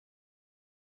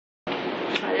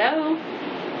Hello.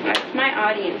 That's my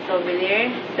audience over there.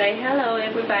 Say hello,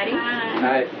 everybody.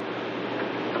 Hi.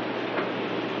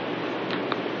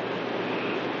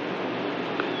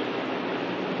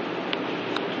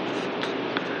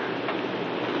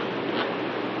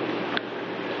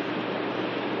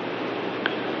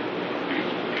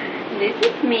 This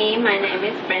is me. My name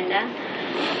is Brenda,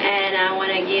 and I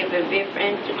want to give a brief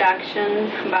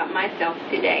introduction about myself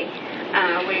today.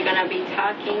 We're going to be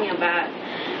talking about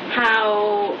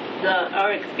how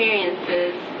our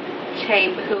experiences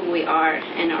shape who we are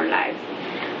in our lives.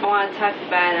 I want to talk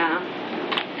about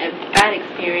a bad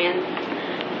experience,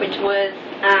 which was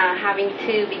having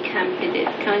to come to this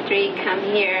country, come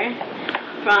here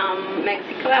from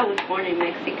Mexico. I was born in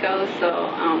Mexico,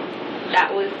 so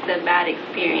that was the bad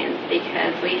experience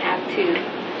because we have to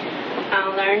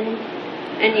learn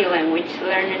a new language,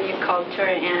 learn a new culture,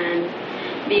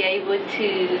 and be able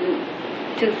to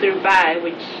survive,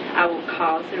 which I will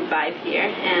call survive here,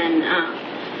 and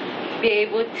be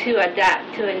able to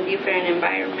adapt to a different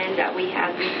environment that we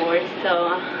had before.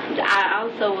 So I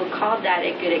also will call that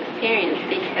a good experience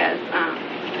because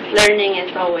learning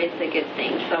is always a good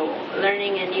thing. So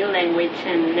learning a new language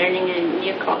and learning a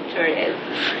new culture is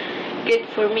good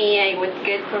for me. It was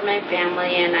good for my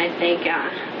family, and I think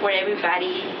for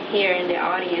everybody here in the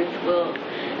audience will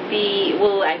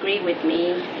agree with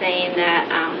me saying that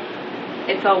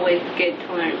it's always good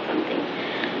to learn something.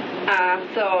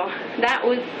 So that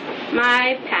was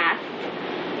my past,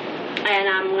 and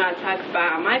I'm going to talk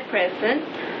about my present.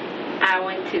 I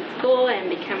went to school and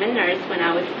became a nurse when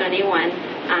I was 21.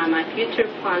 My future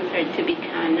plans are to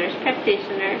become a nurse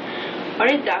practitioner or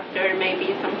a doctor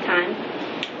maybe sometime.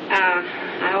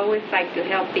 I always like to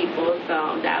help people,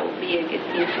 so that would be a good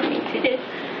thing for me to do.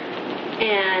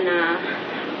 And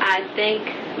I think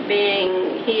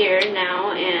being here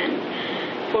now and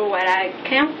for what I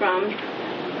came from,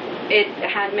 it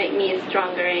had made me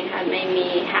stronger and had made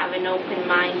me have an open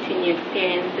mind to new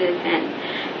experiences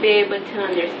and be able to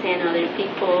understand other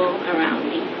people around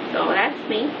me. So that's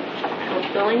me. I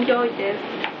hope you'll enjoy this.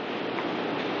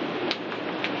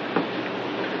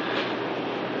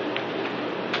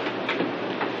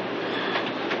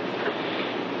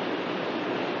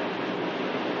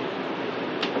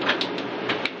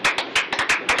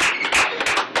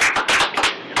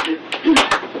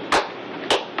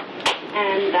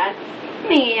 And that's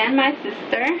me and my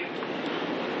sister.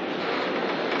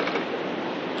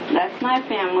 That's my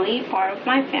family, part of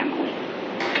my family.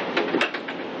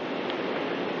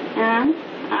 And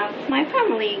that's my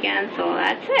family again, so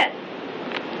that's it.